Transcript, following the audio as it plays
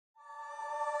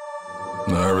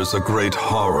There is a great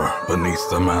horror beneath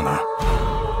the manor.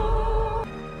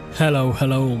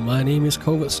 Hello, my name is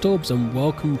covertstubbz and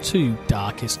welcome to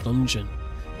Darkest Dungeon.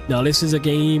 Now this is a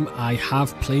game I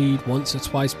have played once or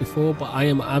twice before, but I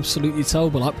am absolutely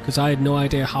terrible at because I had no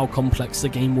idea how complex the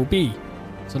game will be.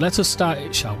 So let us start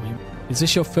it, shall we? Is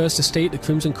this your first estate? The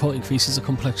Crimson Court increases the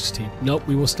complexity. Nope,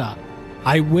 we will start.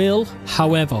 I will,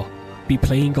 however, be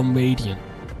playing on Radiant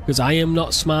because I am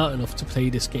not smart enough to play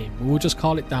this game. We will just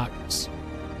call it Darkest.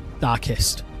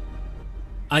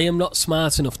 I am not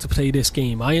smart enough to play this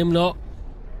game. I am not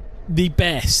the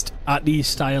best at these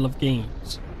style of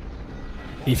games.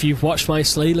 If you've watched my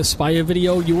Slay the Spire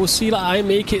video, you will see that I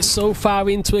make it so far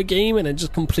into a game and then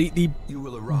just completely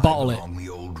bottle it. The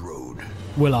old road.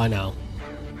 Will I now?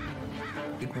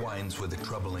 It winds with a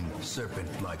troubling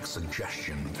serpent-like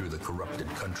suggestion through the corrupted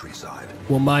countryside.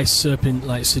 Well, my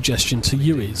serpent-like suggestion to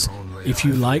you is, if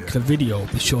you like the video,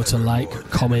 be sure to like,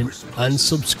 comment and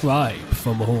subscribe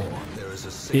for more.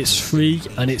 It's free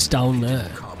and it's down there.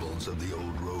 Cobbles of the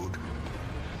old road,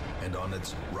 and on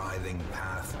its writhing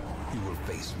path, you will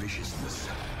face viciousness,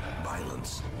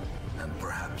 violence, and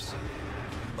perhaps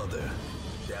other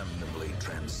damnably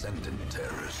transcendent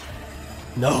terrors.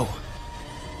 No.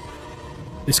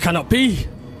 This cannot be.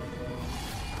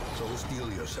 So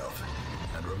steel yourself,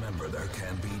 and remember there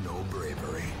can be no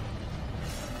bravery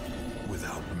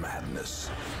without madness.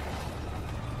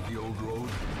 The old road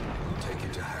will take you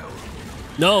to hell.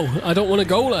 No, I don't want to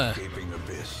go there. Gaping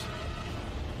abyss.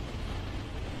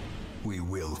 We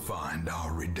will find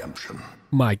our redemption.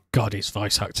 My god, his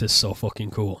voice actor's so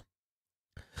fucking cool.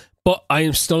 But I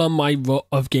am still on my rut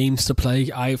of games to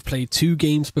play. I have played 2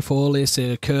 games before this.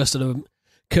 Curse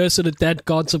of the Dead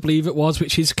Gods, I believe it was,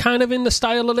 which is kind of in the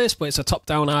style of this, but it's a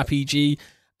top-down RPG.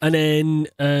 And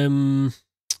then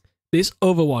this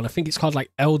other one, I think it's called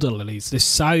like Elder Lilies, this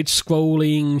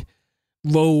side-scrolling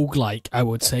roguelike, I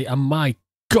would say. And my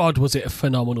god, was it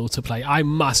phenomenal to play. I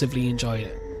massively enjoyed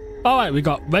it. Alright, we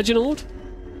got Reynold.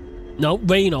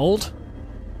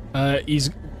 He's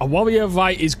a warrior,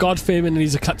 right? He's God-fearing and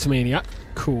he's a kleptomaniac.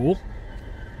 Cool.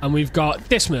 And we've got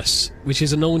Dismas, which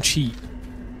is a known cheat.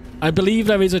 I believe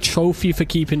there is a trophy for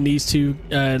keeping these two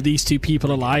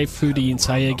people alive through the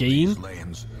entire game.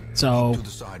 So,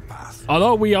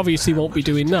 although we obviously won't be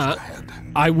doing that,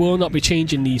 I will not be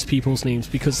changing these people's names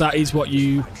because that is what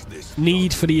you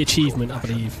need for the achievement, I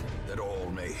believe.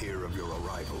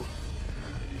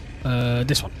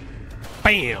 This one.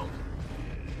 Bam!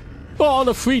 Oh,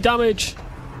 the free damage!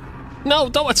 No,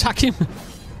 don't attack him!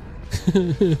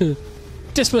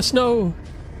 Dismas, no!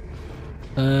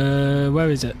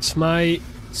 Where is it? Smite,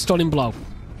 stunning blow.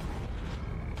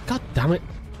 God damn it.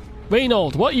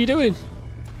 Reynold, what are you doing?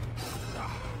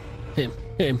 Hit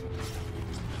him.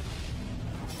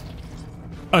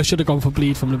 I should have gone for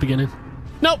bleed from the beginning.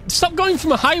 No, stop going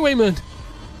from a highwayman!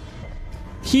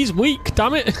 He's weak,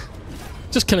 damn it!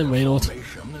 Just kill him, Reynold.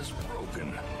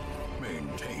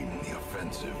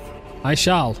 I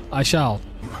shall.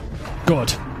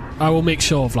 Good. I will make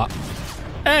sure of that.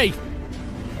 Hey!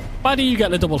 Why do you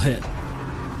get the double hit?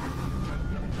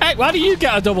 Hey, why do you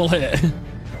get a double hit?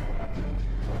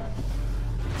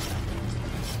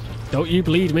 Don't you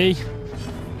bleed me.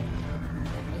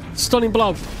 Stunning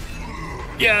blow.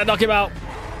 Yeah, knock him out.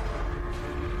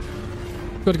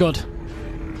 Good.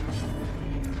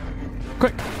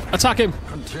 Quick, attack him.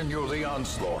 Continue the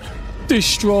onslaught.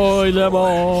 Destroy them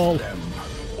all.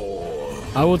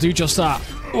 I will do just that.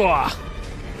 Uah.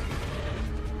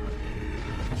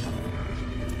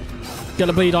 Get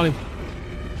a bleed on him.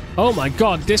 Oh my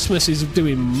god, Dismas is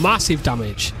doing massive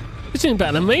damage. He's doing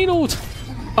better than Reynold.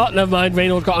 Oh, never mind,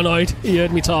 Reynold got annoyed. He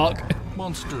heard me talk.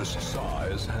 Monstrous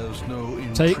size has no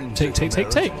Take.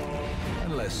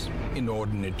 Unless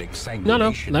inordinate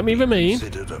No, let me remain.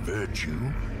 Considered a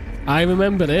virtue. I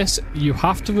remember this. You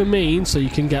have to remain so you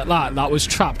can get that. That was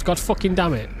trapped. God fucking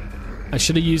damn it. I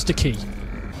should have used the key.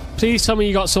 Please tell me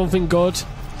you got something good.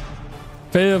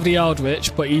 Fear of the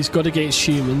Eldritch, but he's good against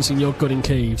humans and you're good in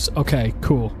caves. Okay,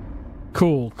 cool.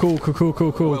 Cool.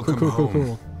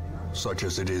 Such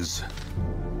as it is.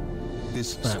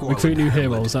 This recruit new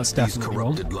heroes, that's definitely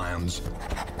wrong. Lands,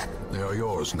 they are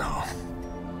yours now.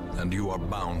 And you are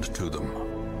bound to them.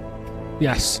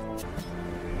 Yes.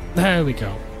 There we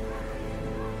go.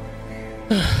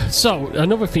 So,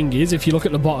 another thing is, if you look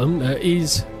at the bottom, there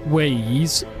is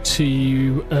ways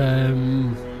to,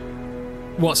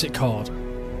 what's it called?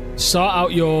 Sort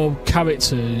out your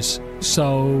characters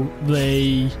so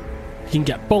they can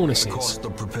get bonuses. The cost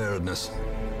of preparedness,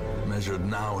 measured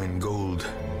now in gold,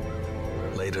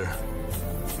 later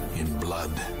in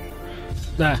blood.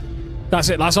 There. That's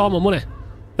it. That's all my money.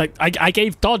 Like, I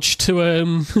gave dodge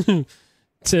to,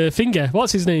 to Finger.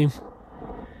 What's his name?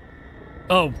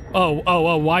 Oh,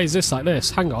 why is this like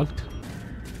this? Hang on.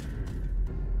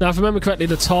 Now, if I remember correctly,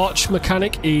 the torch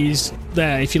mechanic is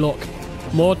there, if you look.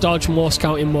 More dodge, more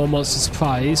scouting, more monster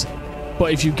surprise.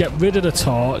 But if you get rid of the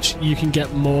torch, you can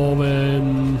get more,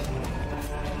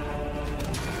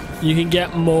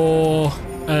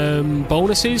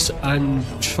 bonuses and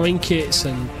trinkets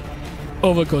and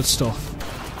other good stuff.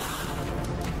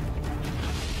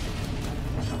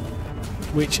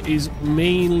 Which is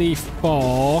mainly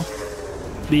for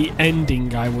the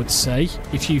ending, I would say.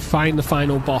 If you find the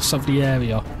final boss of the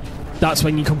area, that's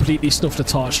when you completely snuff the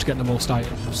torch to get the most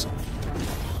items.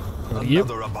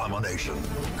 Another abomination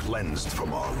cleansed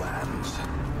from our lands.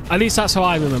 At least that's how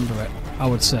I remember it, I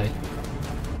would say.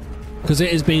 Because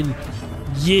it has been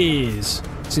years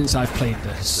since I've played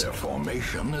this. Their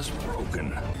formation is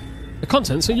broken. The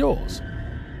contents are yours.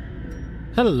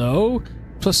 Hello.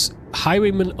 Plus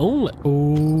highwayman only.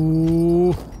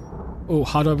 Oh,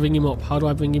 how do I bring him up? How do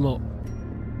I bring him up?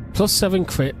 Plus 7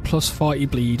 crit, plus 40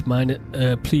 bleed,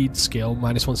 plead skill,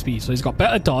 -1 speed. So he's got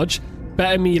better dodge,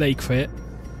 better melee crit.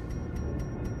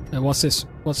 And what's this?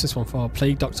 What's this one for?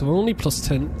 Plague Doctor only, plus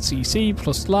 10 CC,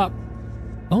 plus slap.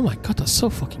 Oh my god, that's so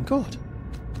fucking good.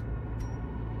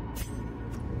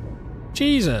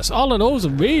 Jesus, all of those are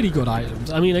really good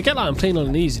items. I mean, I get that I'm playing on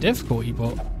an easy difficulty,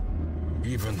 but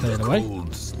even the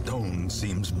cold stone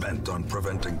seems bent on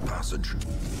preventing passage.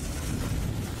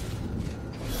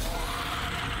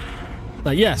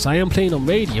 Like, yes, I am playing on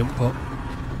Radiant, but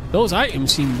those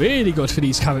items seem really good for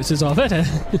these characters already.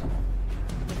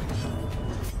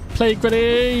 Plague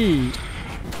grenade!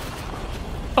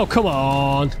 Oh, come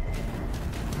on!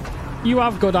 You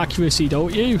have good accuracy,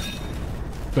 don't you?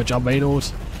 Good job,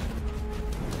 Reynolds.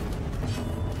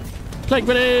 Plague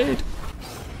grenade!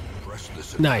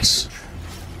 Nice.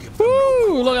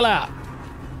 Woo! Look at that!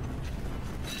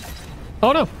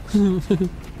 Oh no!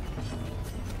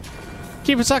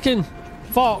 Keep attacking!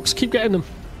 Fox, keep getting them.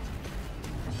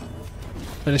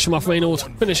 Finish him off, Reynolds.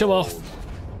 Finish him off.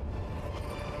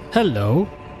 Hello.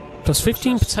 Plus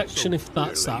 15 protection if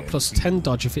that's that. Plus 10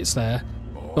 dodge if it's there.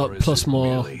 But plus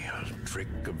more. Trick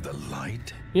of the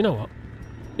light? You know what?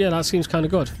 Yeah, that seems kind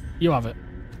of good. You have it.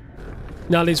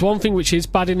 Now, there's one thing which is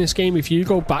bad in this game. If you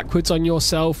go backwards on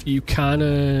yourself, you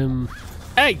can...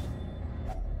 Hey!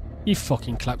 You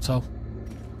fucking klepto.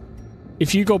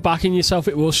 If you go back in yourself,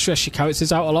 it will stress your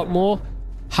characters out a lot more.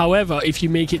 However, if you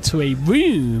make it to a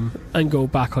room and go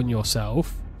back on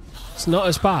yourself, it's not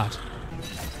as bad.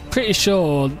 Pretty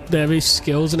sure there is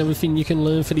skills and everything you can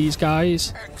learn for these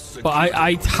guys. But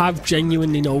I have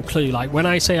genuinely no clue. Like, when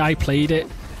I say I played it,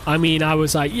 I mean, I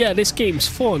was like, yeah, this game's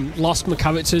fun. Lost my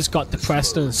characters, got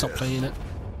depressed and stopped playing it.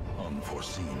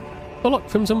 Oh look,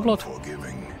 Crimson Blood.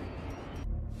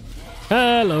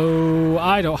 Hello,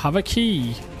 I don't have a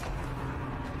key.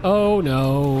 Oh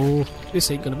no, this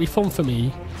ain't gonna be fun for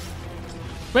me.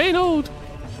 Reynold!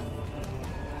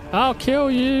 I'll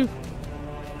kill you.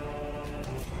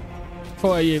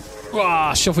 What are you?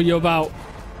 Ah, shuffle you about.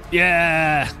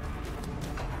 Yeah!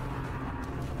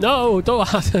 No, don't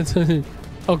have to.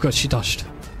 Oh good, she dodged.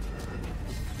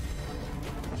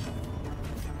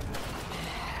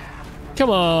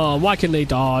 Come on, why can they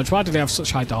dodge? Why do they have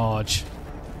such high dodge?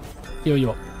 Heal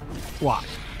you up. Whack.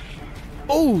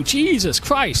 Oh, Jesus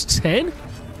Christ, 10?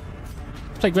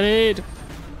 Plague grenade.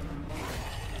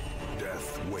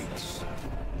 Death waits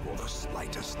for the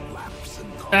slightest lapse in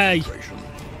Hey.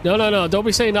 No, don't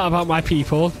be saying that about my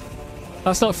people.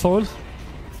 That's not fun.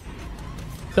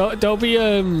 Don't be,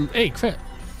 hey, crit.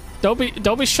 Don't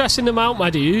be stressing them out, my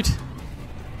dude.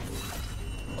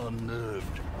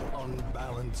 Unnerved,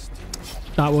 unbalanced.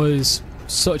 That was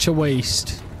such a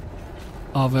waste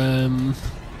of,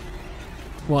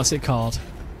 what's it called?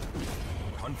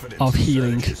 Of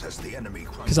healing.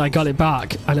 Because I got it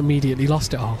back and immediately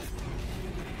lost it all.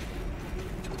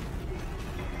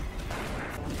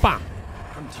 Bam!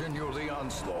 Continue the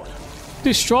onslaught.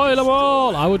 Destroy them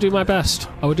all! I will do my best.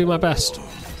 I will do my best.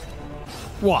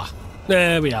 What?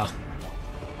 There we are.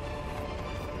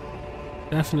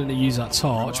 Definitely use that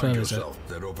torch. Where is it?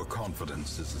 That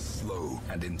overconfidence is a slow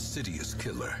and insidious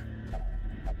killer.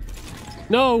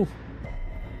 No!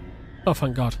 Oh,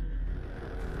 thank God.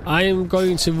 I am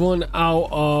going to run out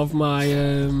of my,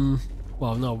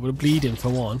 well, no, we're bleeding for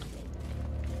one.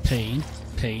 Pain.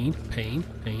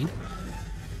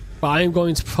 But I am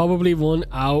going to probably run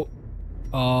out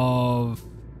of...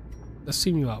 Let's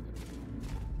see me out.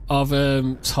 Of,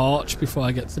 torch before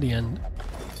I get to the end.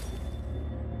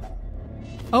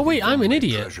 Oh, wait, I'm an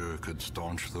idiot. Treasure could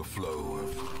staunch the flow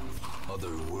of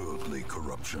otherworldly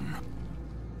corruption.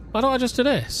 Why don't I just do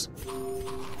this?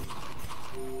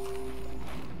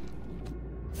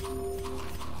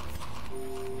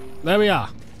 There we are.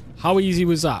 How easy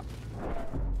was that?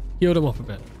 Healed him up a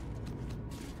bit.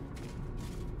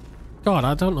 God,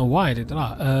 I don't know why I did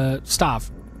that.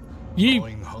 Stav.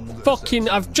 You fucking...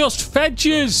 I've just fed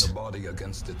yous!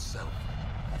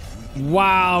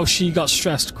 Wow, she got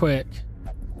stressed quick.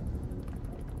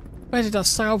 Where did that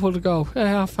scalpel go?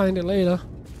 Yeah, I'll find it later.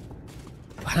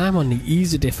 I'm on the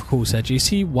easy difficulty. Do you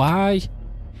see why?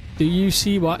 Do you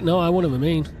see why? No, I want to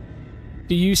remain.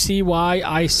 Do you see why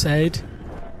I said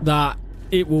that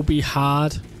it will be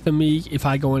hard for me if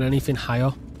I go on anything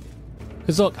higher?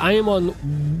 Because look, I am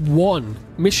on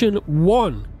mission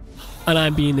 1, and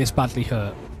I'm being this badly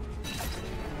hurt.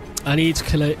 I need to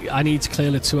clear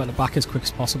the 2 at the back as quick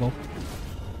as possible.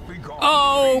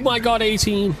 Oh my god,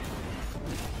 18.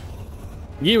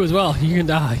 You as well, you can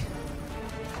die.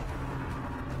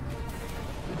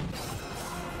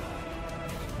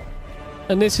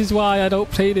 And this is why I don't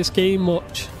play this game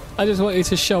much. I just wanted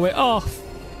to show it off.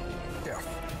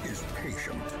 Death is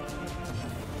patient.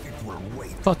 It will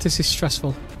wait. God, this is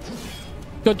stressful.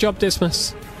 Good job,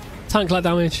 Dismas. Tank-like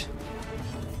damage.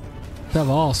 They're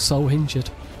all so injured.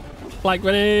 Like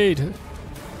grenade.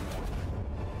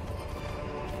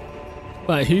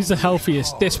 Right, who's the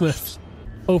healthiest? Dismas.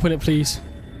 Open it, please.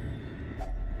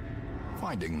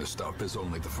 Finding the stuff is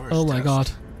only the first. Oh my god.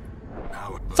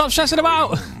 Stop stressing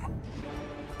about!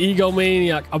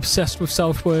 Egomaniac, obsessed with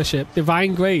self-worship.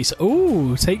 Divine grace.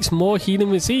 Ooh, takes more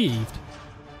healing received.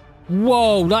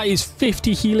 Whoa, that is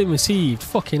 50 healing received.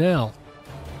 Fucking hell.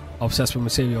 Obsessed with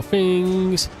material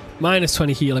things. Minus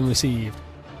 20 healing received.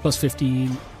 Plus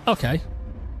 15. Okay.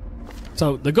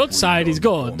 So the good side is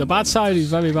good. The bad side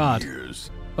is very bad.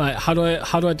 Right, how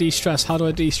do I de-stress? How do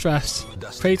I de-stress?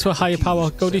 Pray to a higher power.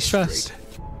 Go de-stress.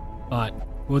 Alright,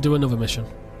 we'll do another mission.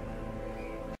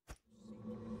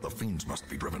 The fiends must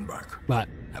be driven back. Right.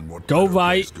 Go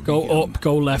right, go up,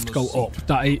 go left, go up.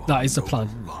 That is the plan.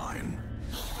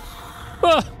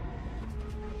 Ah!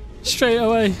 Straight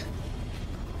away.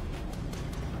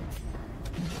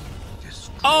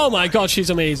 Oh my god, she's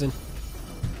amazing.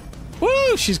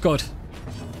 Woo, she's good.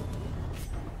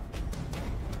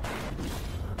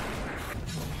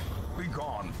 Be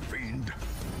gone, fiend.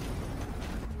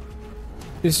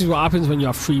 This is what happens when you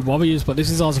have 3 warriors, but this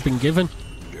is all I've been given.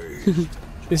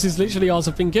 This is literally all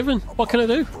I've been given. What can I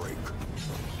do?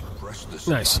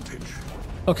 Nice.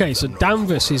 Okay, so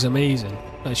Danvers is amazing.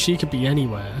 She could be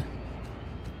anywhere.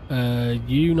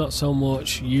 You not so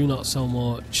much. You not so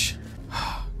much.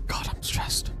 God, I'm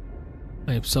stressed.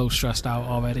 I am so stressed out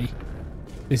already.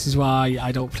 This is why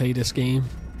I don't play this game.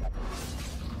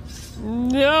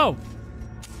 No!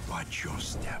 Watch your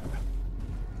step.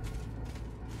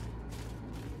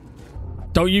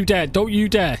 Don't you dare! Don't you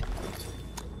dare!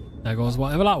 There goes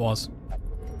whatever that was.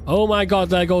 Oh my god,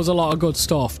 there goes a lot of good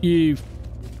stuff. You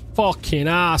fucking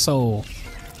asshole.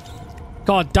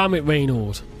 God damn it,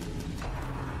 Reynold.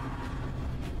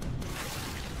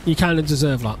 You kind of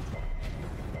deserve that.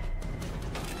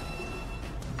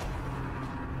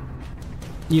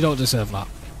 You don't deserve that.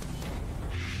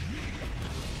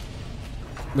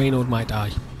 Reynold might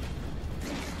die.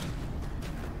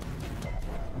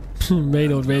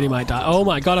 Reynold really might die. Oh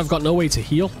my god, I've got no way to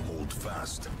heal. Hold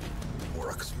fast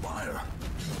or expire.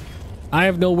 I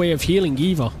have no way of healing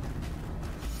either.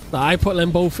 I put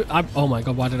them both. Oh my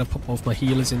god, why did I put both my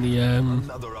healers in the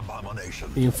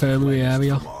infirmary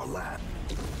area?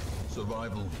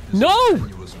 No!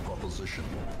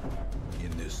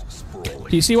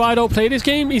 Do you see why I don't play this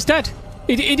game? He's dead.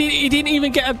 He didn't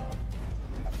even get a...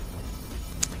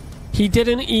 He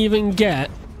didn't even get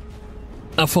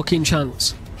a fucking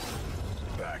chance.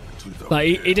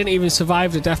 Like, he didn't even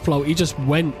survive the death blow. He just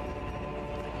went.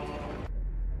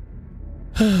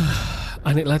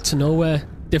 And it led to nowhere.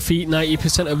 Defeat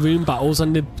 90% of room battles,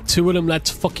 and the 2 of them led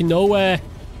to fucking nowhere.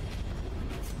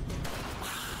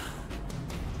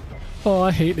 Oh,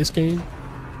 I hate this game.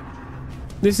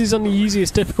 This is on the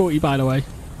easiest difficulty, by the way.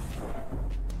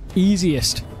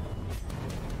 Easiest.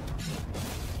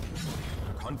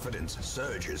 Confidence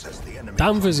surges as the enemy.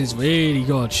 Danvers is really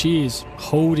good. She is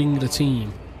holding the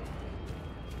team.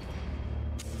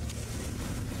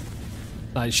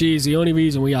 Like, she is the only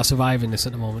reason we are surviving this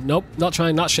at the moment. Nope, not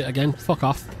trying that shit again. Fuck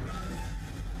off.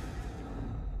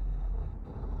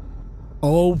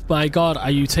 Oh my god, are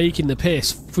you taking the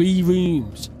piss? 3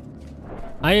 rooms.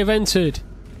 I have entered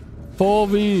 4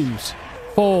 rooms.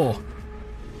 4.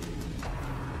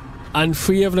 And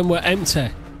 3 of them were empty.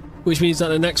 Which means that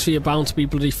the next 3 are bound to be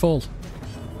bloody full.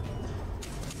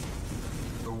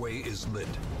 The way is lit.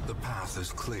 The path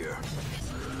is clear.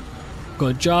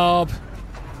 Good job.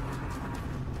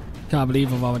 Can't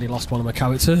believe I've already lost one of my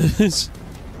characters.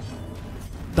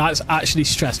 That's actually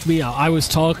stressed me out. I was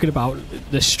talking about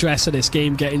the stress of this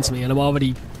game getting to me, and I'm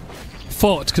already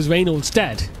fucked because Reynolds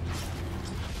dead.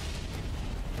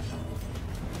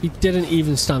 He didn't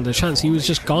even stand a chance. He was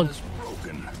just gone.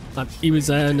 Like, he was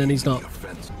there and then he's not.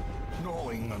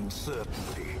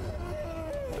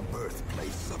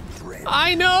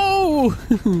 I know!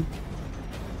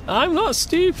 I'm not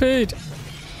stupid.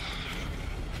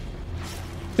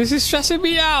 This is stressing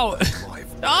me out.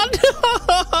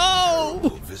 Oh no!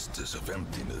 Vistas of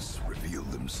emptiness reveal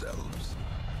themselves.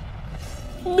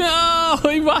 No,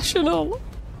 irrational.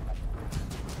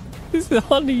 This is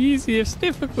on the easiest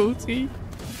difficulty.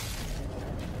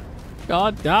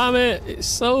 God damn it! It's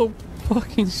so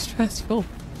fucking stressful.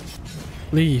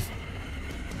 Leave.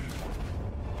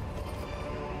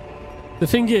 The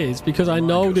thing is, because I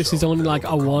know this is only like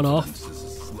a one-off.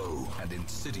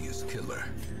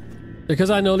 Because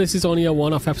I know this is only a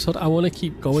one-off episode, I want to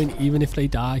keep going even if they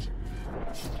die.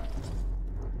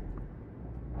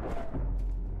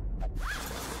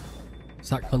 Is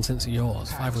that contents of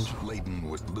yours?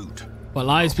 500. What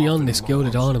lies beyond this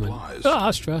gilded ornament?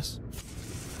 Ah, stress.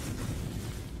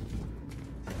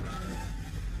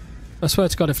 I swear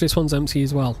to God, if this one's empty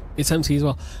as well. It's empty as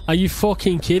well. Are you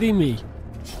fucking kidding me?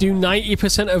 Do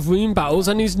 90% of room battles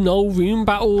and there's no room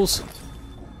battles.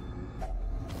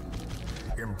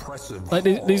 Like,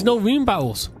 there's no room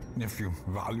battles. If you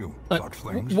value like, such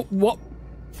things. What?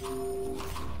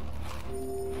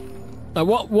 Like,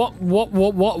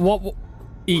 what?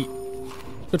 Eat.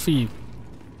 Good for you.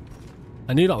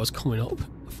 I knew that was coming up.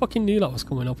 I fucking knew that was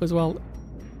coming up as well.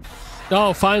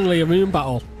 Oh, finally a room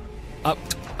battle.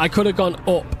 I could have gone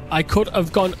up. I could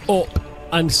have gone up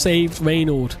and saved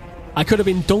Reynolds. I could have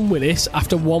been done with this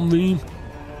after one room.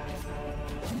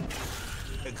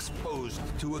 Exposed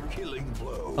to a killing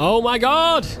blow. Oh my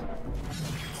God!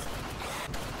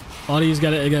 Ollie's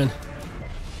get it again.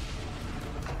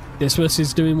 This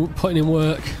is putting in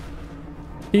work.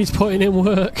 He's putting in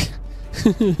work.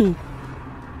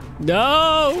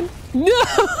 No! No!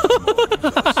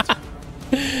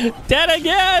 Dead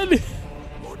again!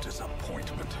 More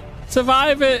disappointment.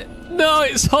 Survive it! No,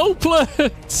 it's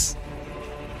hopeless!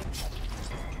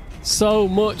 So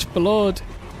much blood.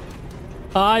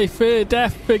 I fear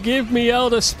death. Forgive me,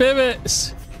 elder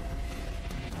spirits.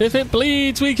 If it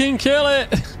bleeds, we can kill it.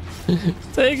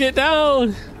 Take it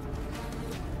down.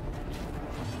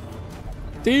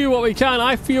 Do what we can.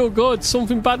 I feel good.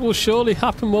 Something bad will surely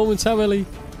happen momentarily.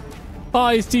 Oh,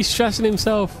 he's de-stressing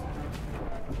himself.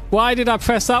 Why did I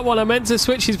press that one? I meant to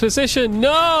switch his position.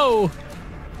 No!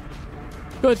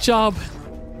 Good job.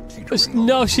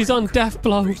 No, she's on death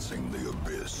blow.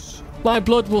 My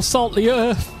blood will salt the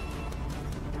earth.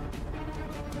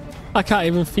 I can't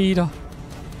even feed her.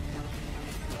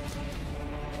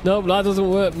 Nope, that doesn't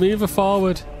work. Move her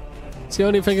forward. It's the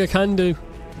only thing I can do.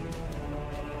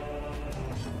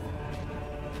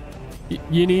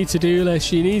 You need to do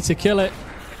this. You need to kill it.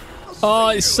 Oh,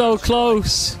 it's so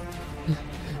close.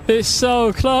 It's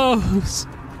so close.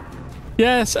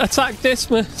 Yes, attack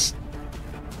Dismas.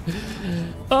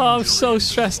 Oh, I'm so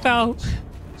stressed out.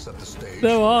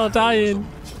 They're all dying.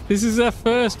 This is their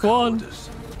first one.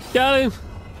 Get him.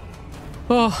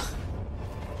 Oh.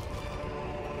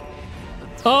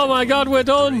 Oh my God, we're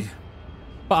done.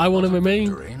 But I want to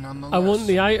remain. I want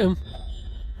the item.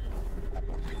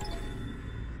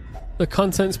 The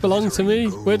contents belong to me.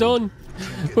 We're done.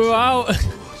 We're out.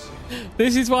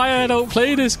 This is why I don't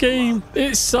play this game.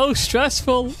 It's so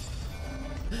stressful.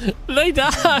 They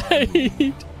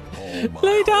died.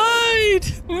 They died!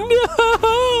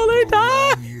 No! They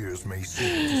died!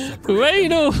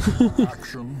 Reno!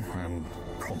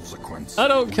 I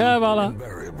don't care about that.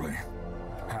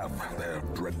 Have their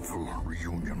dreadful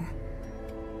reunion.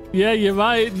 Yeah, you're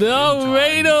right. No,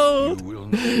 Reno!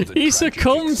 He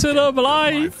succumbed to the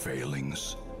blight!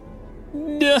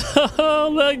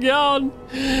 No, they're gone!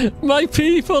 My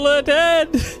people are dead!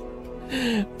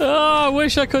 Oh, I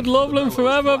wish I could love them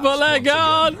forever, but they're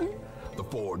gone!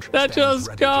 They're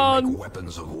just gone.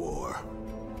 Weapons of war.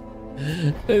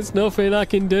 There's nothing I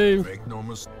can do.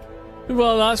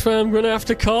 Well, that's where I'm going to have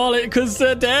to call it, because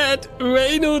they're dead.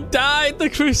 Reynolds died. The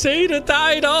Crusader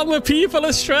died. All my people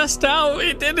are stressed out.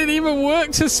 It didn't even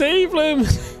work to save them.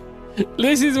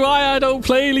 This is why I don't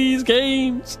play these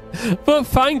games. But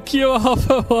thank you all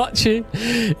for watching.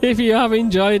 If you have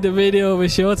enjoyed the video, be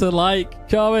sure to like,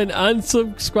 comment and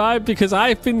subscribe, because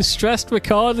I've been stressed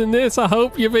recording this. I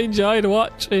hope you've enjoyed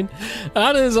watching.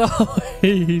 And as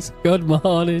always, good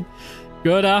morning,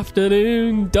 Good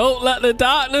afternoon. Don't let the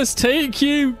darkness take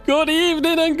you. Good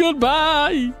evening and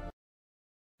goodbye.